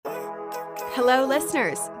Hello,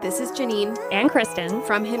 listeners. This is Janine and Kristen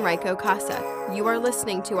from Henrico Casa. You are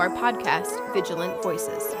listening to our podcast, Vigilant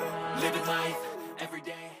Voices. Living life every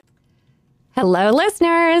day. Hello,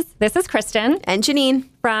 listeners. This is Kristen and Janine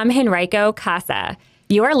from Henrico Casa.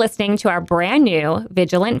 You are listening to our brand new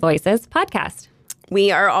Vigilant Voices podcast.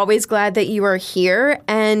 We are always glad that you are here.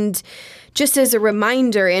 And just as a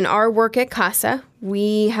reminder, in our work at Casa,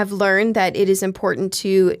 we have learned that it is important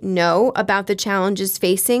to know about the challenges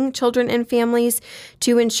facing children and families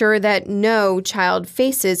to ensure that no child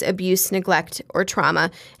faces abuse, neglect, or trauma.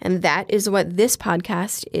 And that is what this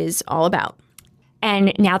podcast is all about.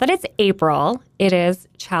 And now that it's April, it is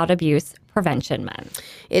Child Abuse Prevention Month.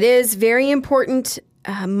 It is very important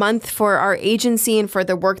month for our agency and for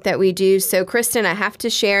the work that we do. So, Kristen, I have to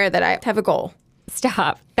share that I have a goal.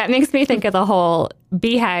 Stop. That makes me think of the whole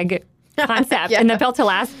BHAG concept in the Built to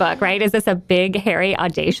Last book, right? Is this a big, hairy,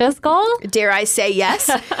 audacious goal? Dare I say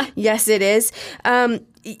yes? Yes, it is.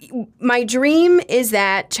 My dream is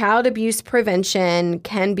that child abuse prevention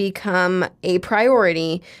can become a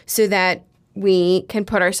priority so that we can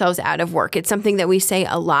put ourselves out of work. It's something that we say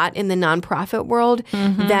a lot in the nonprofit world,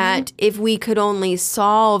 that if we could only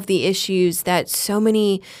solve the issues that so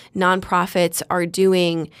many nonprofits are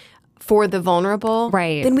doing for the vulnerable,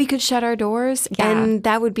 then we could shut our doors, and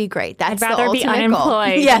that would be great. That's I'd rather be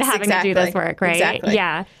unemployed than having to do this work, right? Exactly.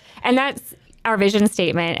 Yeah. And that's our vision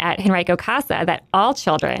statement at Henrico Casa, that all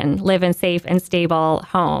children live in safe and stable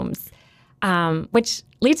homes, which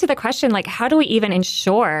leads to the question, like, how do we even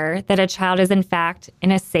ensure that a child is, in fact,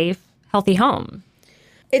 in a safe, healthy home?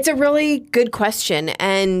 It's a really good question,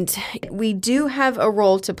 and we do have a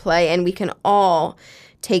role to play, and we can all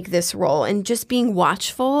take this role in just being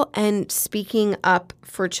watchful and speaking up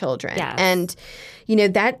for children. Yes. And, you know,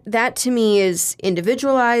 that to me is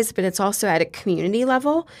individualized, but it's also at a community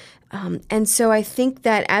level. And so I think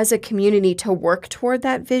that as a community, to work toward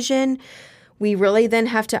that vision, we really then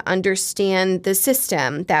have to understand the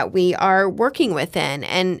system that we are working within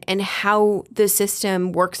and how the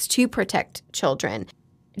system works to protect children.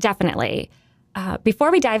 Definitely.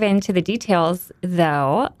 Before we dive into the details,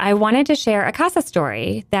 though, I wanted to share a Casa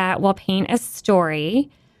story that will paint a story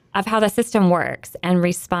of how the system works and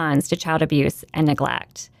responds to child abuse and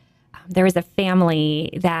neglect. There was a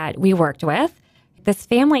family that we worked with. This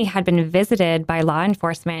family had been visited by law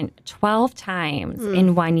enforcement 12 times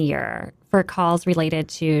in 1 year for calls related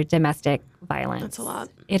to domestic violence. That's a lot.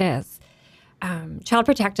 It is. Child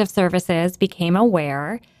Protective Services became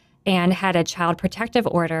aware and had a child protective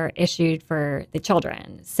order issued for the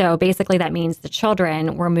children. So basically that means the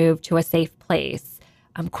children were moved to a safe place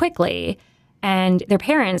quickly, and their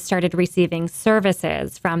parents started receiving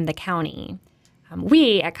services from the county.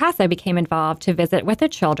 We at Casa became involved to visit with the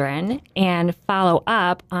children and follow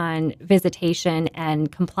up on visitation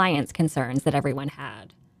and compliance concerns that everyone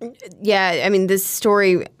had. Yeah, I mean, this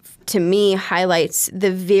story to me highlights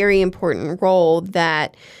the very important role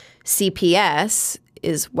that CPS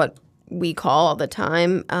is what we call all the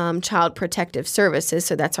time Child Protective Services,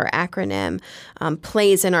 so that's our acronym,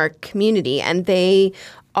 plays in our community. And they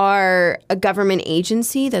are a government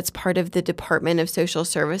agency that's part of the Department of Social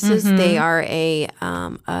Services. They are a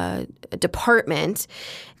department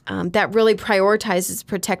that really prioritizes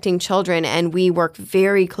protecting children, and we work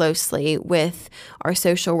very closely with our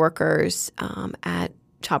social workers at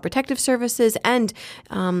Child Protective Services and,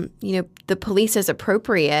 the police as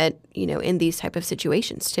appropriate, in these type of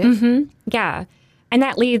situations too. Yeah. And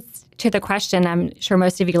that leads to the question I'm sure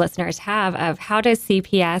most of you listeners have of how does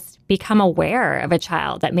CPS become aware of a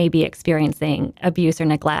child that may be experiencing abuse or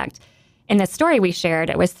neglect? In the story we shared,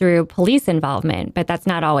 it was through police involvement, but that's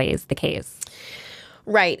not always the case.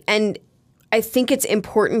 Right. And I think it's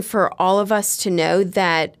important for all of us to know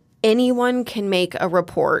that anyone can make a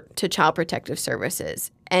report to Child Protective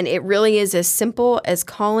Services. And it really is as simple as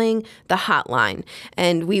calling the hotline.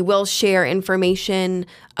 And we will share information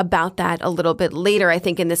about that a little bit later, I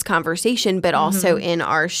think, in this conversation, but also in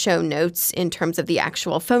our show notes in terms of the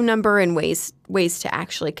actual phone number and ways to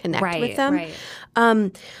actually connect with them.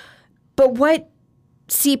 Right. But what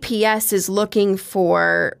CPS is looking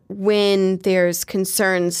for when there's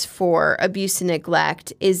concerns for abuse and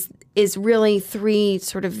neglect is really three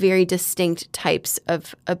sort of very distinct types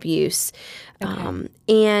of abuse. Okay.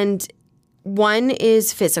 And one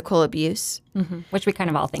is physical abuse. Which we kind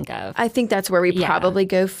of all think of. I think that's where we probably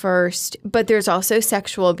go first. But there's also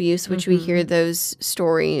sexual abuse, which we hear those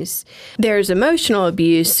stories. There's emotional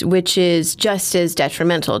abuse, which is just as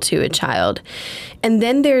detrimental to a child. And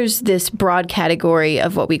then there's this broad category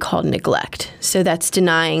of what we call neglect. So that's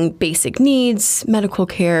denying basic needs, medical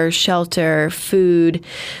care, shelter, food,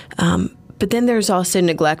 But then there's also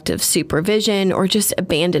neglect of supervision or just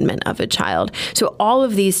abandonment of a child. So all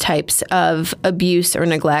of these types of abuse or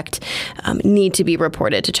neglect need to be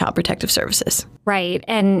reported to Child Protective Services. Right.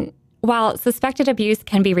 And while suspected abuse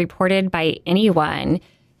can be reported by anyone,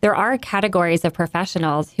 there are categories of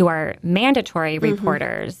professionals who are mandatory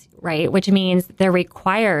reporters, right? Which means they're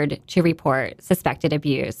required to report suspected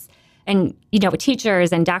abuse. And,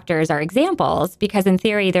 teachers and doctors are examples because in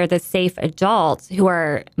theory, they're the safe adults who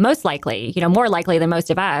are most likely, more likely than most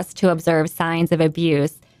of us to observe signs of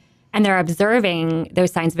abuse. And they're observing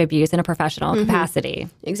those signs of abuse in a professional capacity.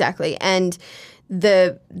 Exactly. And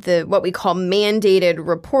the what we call mandated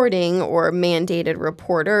reporting or mandated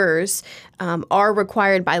reporters are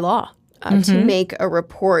required by law to make a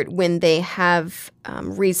report when they have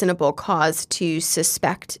reasonable cause to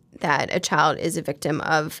suspect that a child is a victim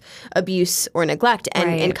of abuse or neglect.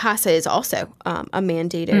 And CASA is also a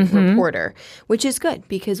mandated reporter, which is good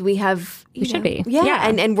because we have... We should be. Yeah.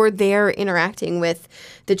 And we're there interacting with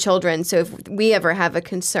the children. So if we ever have a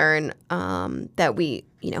concern that we,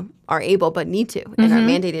 are able but need to and are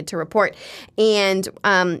mandated to report. And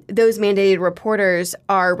those mandated reporters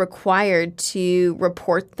are required to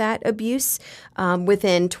report that abuse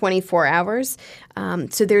within 24 hours.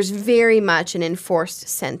 So there's very much an enforced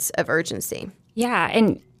sense of urgency. Yeah,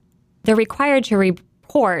 and they're required to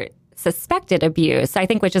report suspected abuse, I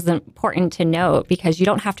think, which is important to note because you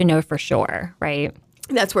don't have to know for sure, right?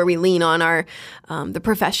 That's where we lean on our the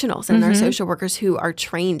professionals and our social workers who are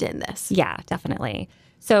trained in this. Yeah, definitely.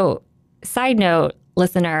 So, side note,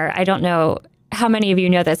 listener, I don't know how many of you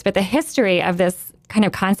know this, but the history of this kind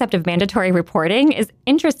of concept of mandatory reporting is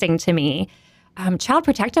interesting to me. Child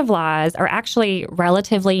protective laws are actually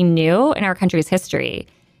relatively new in our country's history.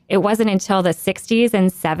 It wasn't until the 60s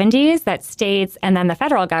and 70s that states and then the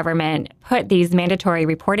federal government put these mandatory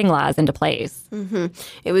reporting laws into place.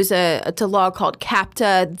 It was a law called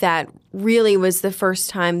CAPTA that really was the first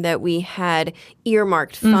time that we had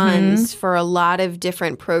earmarked funds for a lot of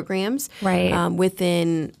different programs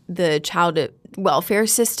within the child welfare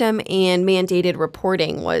system, and mandated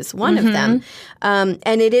reporting was one of them.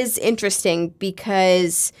 And it is interesting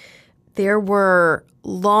because there were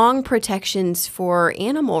long protections for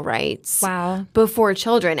animal rights before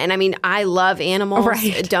children. And I mean, I love animals.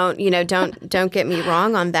 Right. Don't get me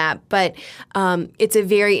wrong on that. But it's a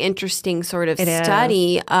very interesting sort of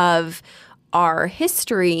study of our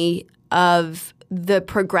history of the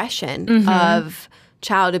progression of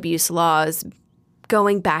child abuse laws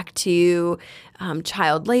going back to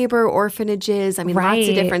child labor, orphanages. I mean, lots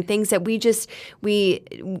of different things that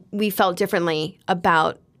we felt differently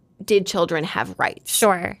about. Did children have rights?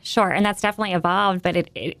 Sure. And that's definitely evolved, but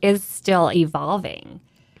it is still evolving.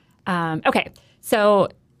 Okay. So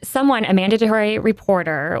a mandatory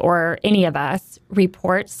reporter or any of us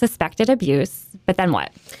reports suspected abuse, but then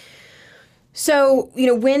what? So,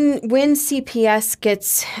 when CPS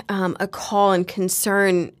gets a call and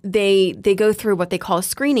concern, they go through what they call a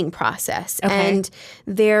screening process. And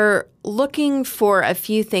they're looking for a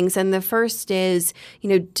few things. And the first is,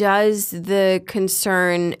 does the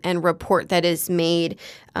concern and report that is made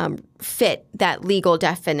fit that legal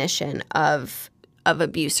definition of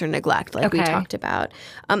abuse or neglect like we talked about.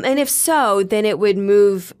 And if so, then it would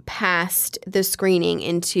move past the screening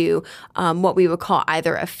into what we would call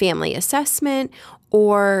either a family assessment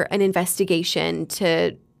or an investigation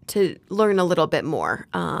to learn a little bit more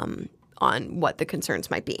on what the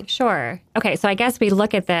concerns might be. Sure. Okay, so I guess we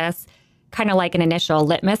look at this kind of like an initial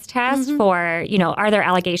litmus test for, are there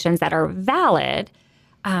allegations that are valid?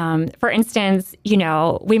 For instance,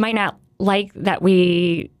 we might not like that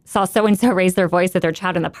we saw so-and-so raise their voice at their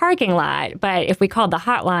child in the parking lot, but if we called the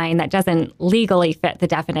hotline, that doesn't legally fit the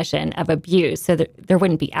definition of abuse, so there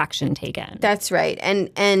wouldn't be action taken. That's right.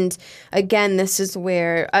 And again, this is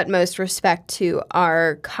where utmost respect to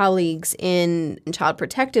our colleagues in Child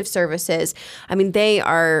Protective Services. I mean, they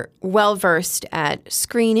are well-versed at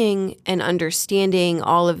screening and understanding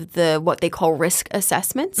all of what they call risk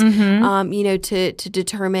assessments, to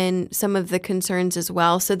determine some of the concerns as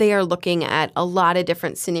well. So they are looking at a lot of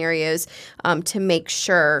different scenarios to make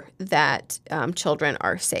sure that children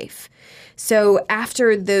are safe. So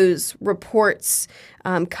after those reports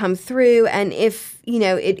come through, and if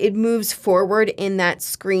it moves forward in that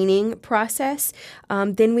screening process,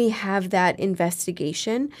 then we have that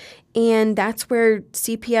investigation, and that's where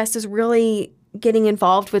CPS is really getting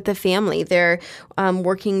involved with the family. They're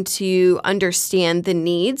working to understand the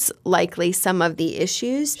needs, likely some of the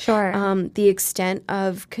issues, the extent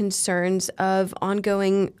of concerns of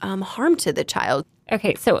ongoing harm to the child.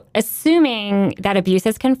 Okay, so assuming that abuse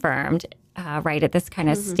is confirmed, right, at this kind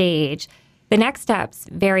of stage, The next steps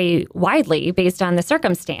vary widely based on the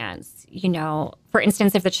circumstance. For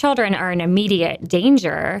instance, if the children are in immediate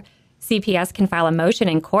danger, CPS can file a motion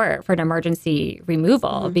in court for an emergency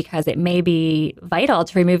removal because it may be vital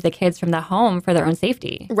to remove the kids from the home for their own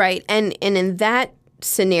safety. Right. And in that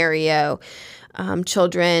scenario,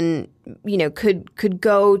 children, could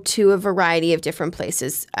go to a variety of different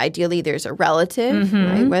places. Ideally, there's a relative,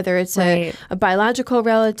 right? Whether it's a biological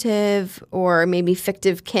relative or maybe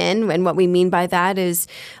fictive kin. And what we mean by that is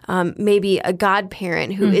maybe a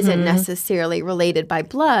godparent who isn't necessarily related by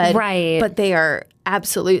blood, but they are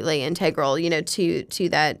absolutely integral, to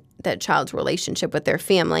that child's relationship with their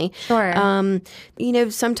family. Sure.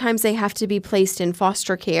 Sometimes they have to be placed in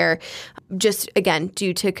foster care, just again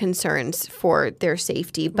due to concerns for their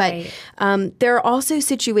safety. But there are also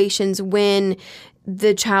situations when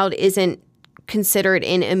the child isn't considered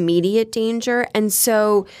in immediate danger, and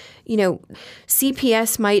so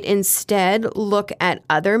CPS might instead look at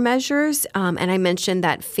other measures. And I mentioned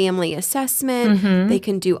that family assessment. They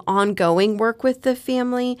can do ongoing work with the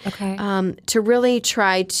family to really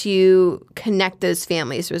try to connect those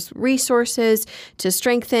families with resources to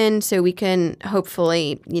strengthen so we can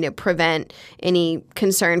hopefully, prevent any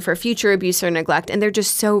concern for future abuse or neglect. And there are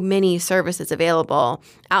just so many services available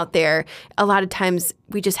out there. A lot of times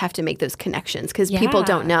we just have to make those connections because people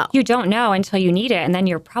don't know. You don't know until you need it, and then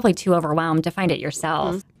you're probably too overwhelmed to find it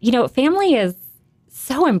yourself. Family is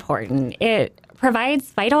so important. It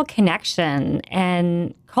provides vital connection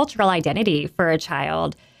and cultural identity for a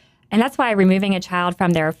child. And that's why removing a child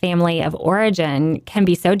from their family of origin can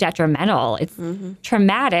be so detrimental. It's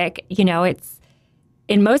traumatic. It's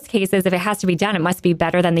in most cases, if it has to be done, it must be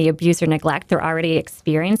better than the abuse or neglect they're already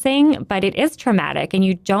experiencing. But it is traumatic, and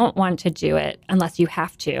you don't want to do it unless you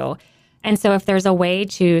have to. And so if there's a way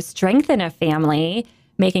to strengthen a family,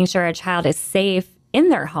 making sure a child is safe in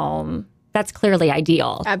their home, that's clearly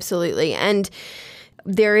ideal. Absolutely. And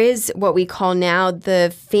there is what we call now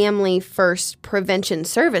the Family First Prevention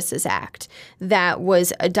Services Act that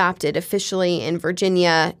was adopted officially in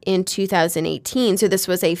Virginia in 2018. So this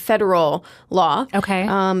was a federal law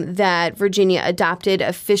that Virginia adopted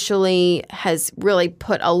officially, has really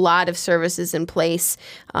put a lot of services in place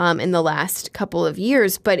in the last couple of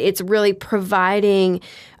years. But it's really providing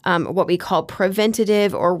what we call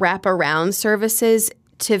preventative or wraparound services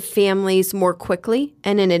to families more quickly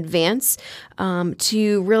and in advance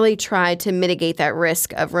to really try to mitigate that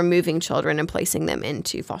risk of removing children and placing them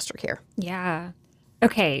into foster care. Yeah.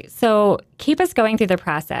 Okay, so keep us going through the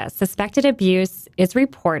process. Suspected abuse is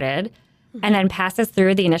reported and then passes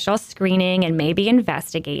through the initial screening and may be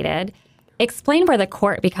investigated. Explain where the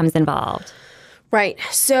court becomes involved. Right.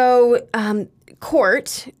 So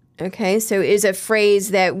court... Okay, so is a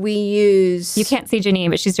phrase that we use. You can't see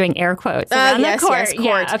Janine, but she's doing air quotes around the court. Yes, court.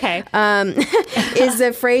 Yeah, okay. Is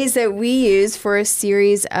a phrase that we use for a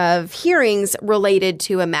series of hearings related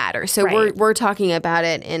to a matter. So we're talking about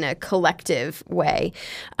it in a collective way.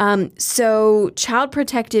 So child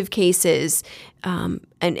protective cases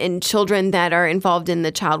and children that are involved in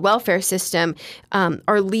the child welfare system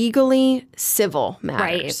are legally civil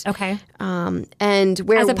matters. Right. Okay. And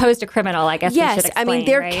where, as opposed to criminal, I guess. Yes, we should explain, I mean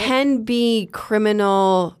there can be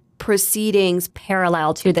criminal proceedings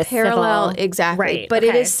parallel to the civil. Exactly. Right, but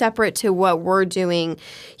it is separate to what we're doing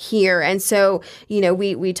here. And so,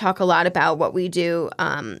 we talk a lot about what we do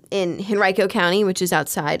in Henrico County, which is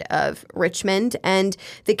outside of Richmond. And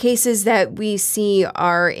the cases that we see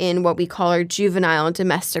are in what we call our juvenile and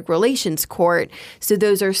domestic relations court. So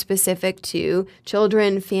those are specific to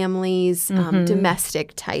children, families,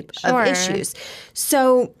 domestic type of issues.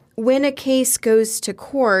 So when a case goes to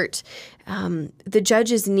court, the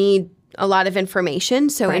judges need a lot of information.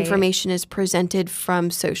 So information is presented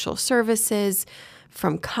from social services,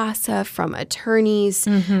 from CASA, from attorneys.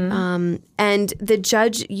 And the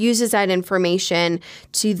judge uses that information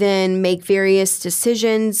to then make various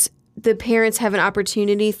decisions. The parents have an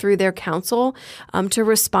opportunity through their counsel to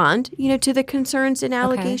respond, to the concerns and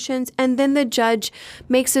allegations. And then the judge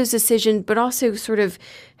makes those decisions, but also sort of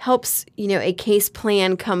helps, a case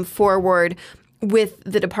plan come forward with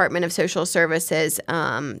the Department of Social Services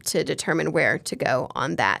to determine where to go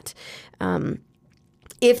on that.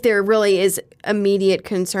 If there really is immediate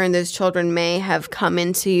concern, those children may have come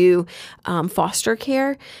into foster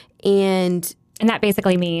care, and that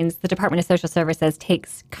basically means the Department of Social Services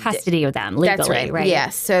takes custody of them legally, that's right?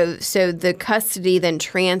 Yes. So the custody then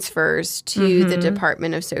transfers to the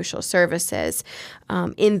Department of Social Services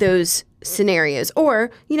in those scenarios.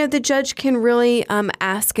 Or, the judge can really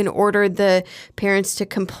ask and order the parents to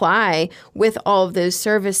comply with all of those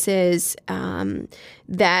services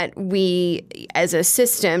that we as a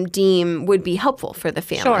system deem would be helpful for the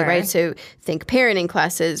family, Sure. right? So think parenting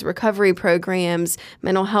classes, recovery programs,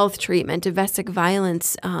 mental health treatment, domestic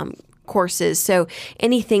violence courses. So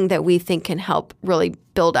anything that we think can help really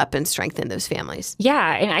build up and strengthen those families.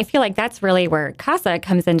 Yeah, and I feel like that's really where CASA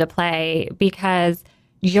comes into play, because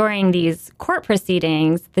during these court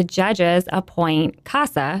proceedings, the judges appoint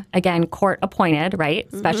CASA, again, court appointed,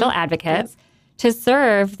 right? Special advocates, to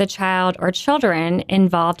serve the child or children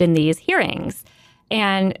involved in these hearings.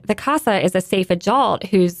 And the CASA is a safe adult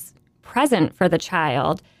who's present for the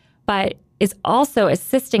child, but is also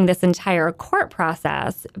assisting this entire court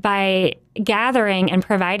process by gathering and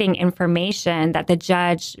providing information that the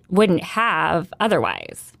judge wouldn't have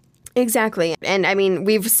otherwise. Exactly. And I mean,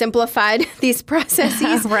 we've simplified these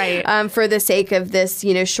processes Right. For the sake of this,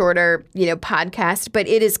 shorter, podcast, but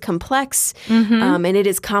it is complex and it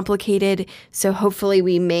is complicated. So hopefully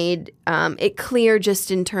we made it clear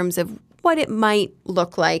just in terms of what it might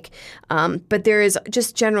look like. But there is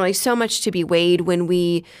just generally so much to be weighed when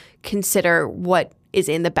we consider what is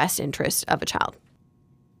in the best interest of a child.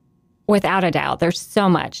 Without a doubt, there's so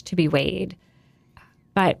much to be weighed.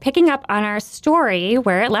 But picking up on our story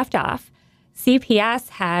where it left off, CPS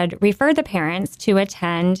had referred the parents to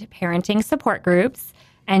attend parenting support groups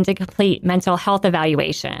and to complete mental health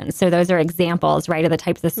evaluations. So those are examples, right, of the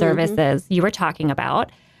types of services you were talking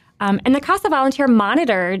about. And the CASA volunteer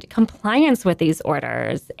monitored compliance with these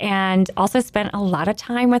orders and also spent a lot of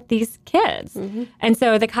time with these kids. And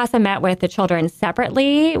so the CASA met with the children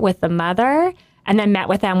separately, with the mother, and then met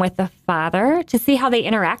with them with the father to see how they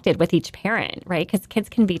interacted with each parent, right? Because kids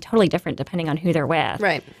can be totally different depending on who they're with.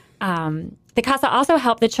 Right. The CASA also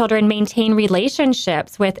helped the children maintain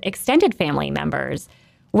relationships with extended family members,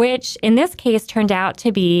 which in this case turned out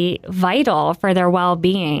to be vital for their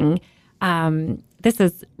well-being. This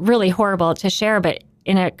is really horrible to share, but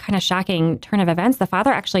in a kind of shocking turn of events, the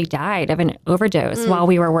father actually died of an overdose while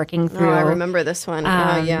we were working through I remember this one.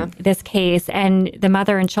 this case. And the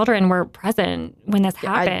mother and children were present when this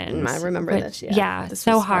happened. I remember this, yeah. Yeah, This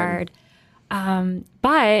so was hard.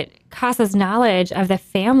 But CASA's knowledge of the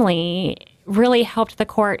family really helped the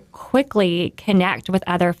court quickly connect with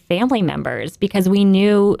other family members, because we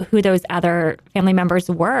knew who those other family members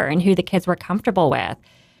were and who the kids were comfortable with.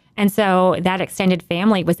 And so that extended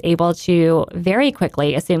family was able to very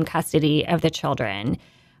quickly assume custody of the children.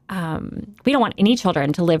 We don't want any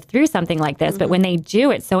children to live through something like this, but when they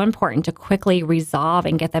do, it's so important to quickly resolve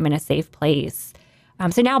and get them in a safe place.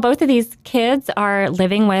 So now both of these kids are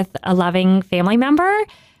living with a loving family member,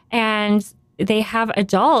 and they have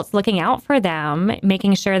adults looking out for them,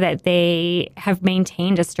 making sure that they have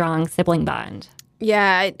maintained a strong sibling bond.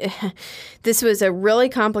 Yeah, this was a really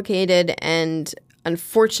complicated and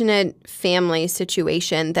unfortunate family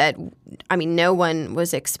situation that, no one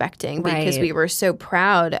was expecting, because we were so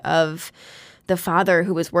proud of the father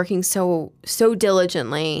who was working so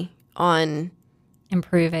diligently on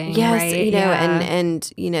improving. Yes, right?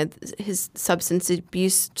 and his substance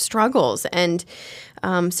abuse struggles, and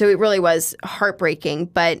so it really was heartbreaking.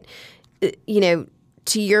 But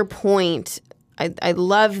to your point, I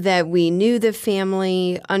love that we knew the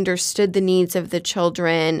family, understood the needs of the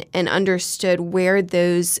children, and understood where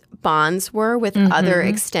those bonds were with other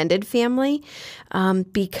extended family,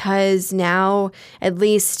 because now at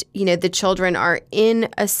least, the children are in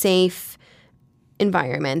a safe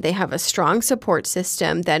environment. They have a strong support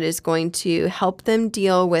system that is going to help them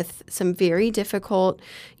deal with some very difficult,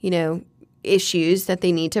 issues that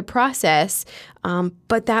they need to process,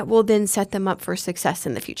 but that will then set them up for success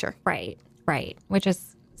in the future. Right, which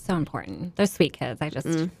is so important. Those sweet kids, I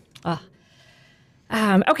just,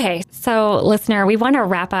 okay, so listener, we want to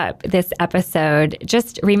wrap up this episode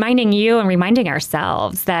just reminding you and reminding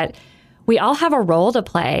ourselves that we all have a role to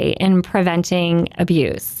play in preventing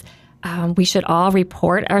abuse. We should all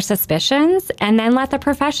report our suspicions and then let the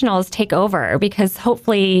professionals take over, because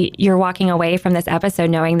hopefully you're walking away from this episode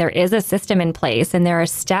knowing there is a system in place and there are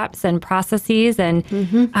steps and processes and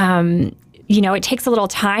it takes a little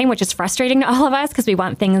time, which is frustrating to all of us because we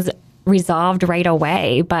want things resolved right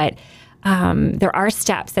away. But there are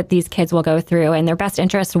steps that these kids will go through, and their best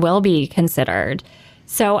interest will be considered.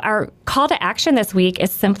 So our call to action this week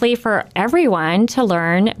is simply for everyone to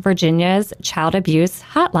learn Virginia's child abuse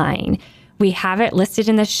hotline. We have it listed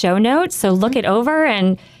in the show notes, so look it over.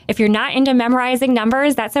 And if you're not into memorizing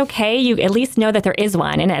numbers, that's okay. You at least know that there is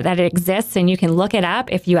one and that it exists, and you can look it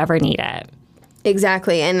up if you ever need it.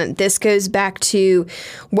 Exactly. And this goes back to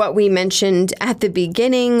what we mentioned at the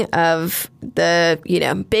beginning of the,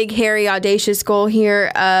 big, hairy, audacious goal here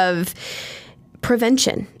of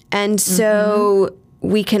prevention. And so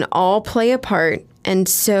we can all play a part And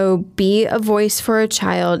so be a voice for a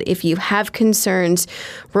child. If you have concerns,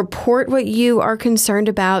 report what you are concerned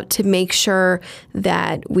about to make sure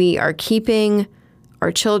that we are keeping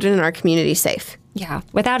our children and our community safe. Yeah,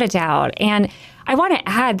 without a doubt. And I want to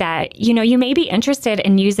add that, you may be interested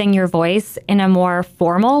in using your voice in a more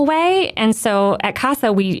formal way. And so at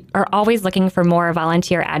CASA, we are always looking for more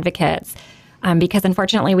volunteer advocates because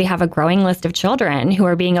unfortunately we have a growing list of children who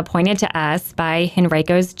are being appointed to us by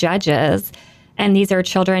Henrico's judges. And these are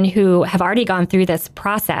children who have already gone through this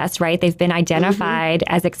process, right? They've been identified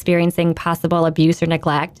as experiencing possible abuse or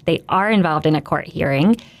neglect. They are involved in a court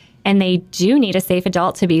hearing. And they do need a safe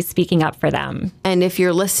adult to be speaking up for them. And if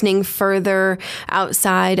you're listening further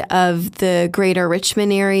outside of the greater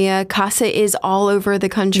Richmond area, CASA is all over the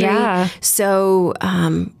country. Yeah. So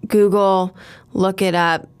Google, look it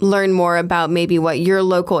up, learn more about maybe what your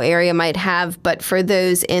local area might have. But for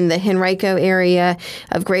those in the Henrico area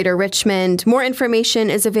of greater Richmond, more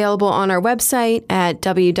information is available on our website at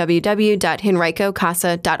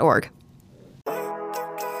www.henricocasa.org.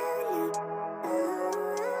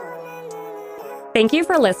 Thank you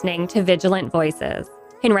for listening to Vigilant Voices,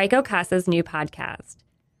 Henrico Casa's new podcast.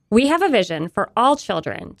 We have a vision for all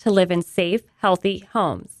children to live in safe, healthy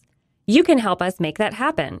homes. You can help us make that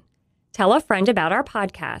happen. Tell a friend about our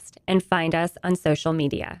podcast and find us on social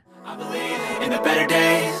media. I believe in the better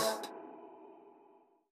days.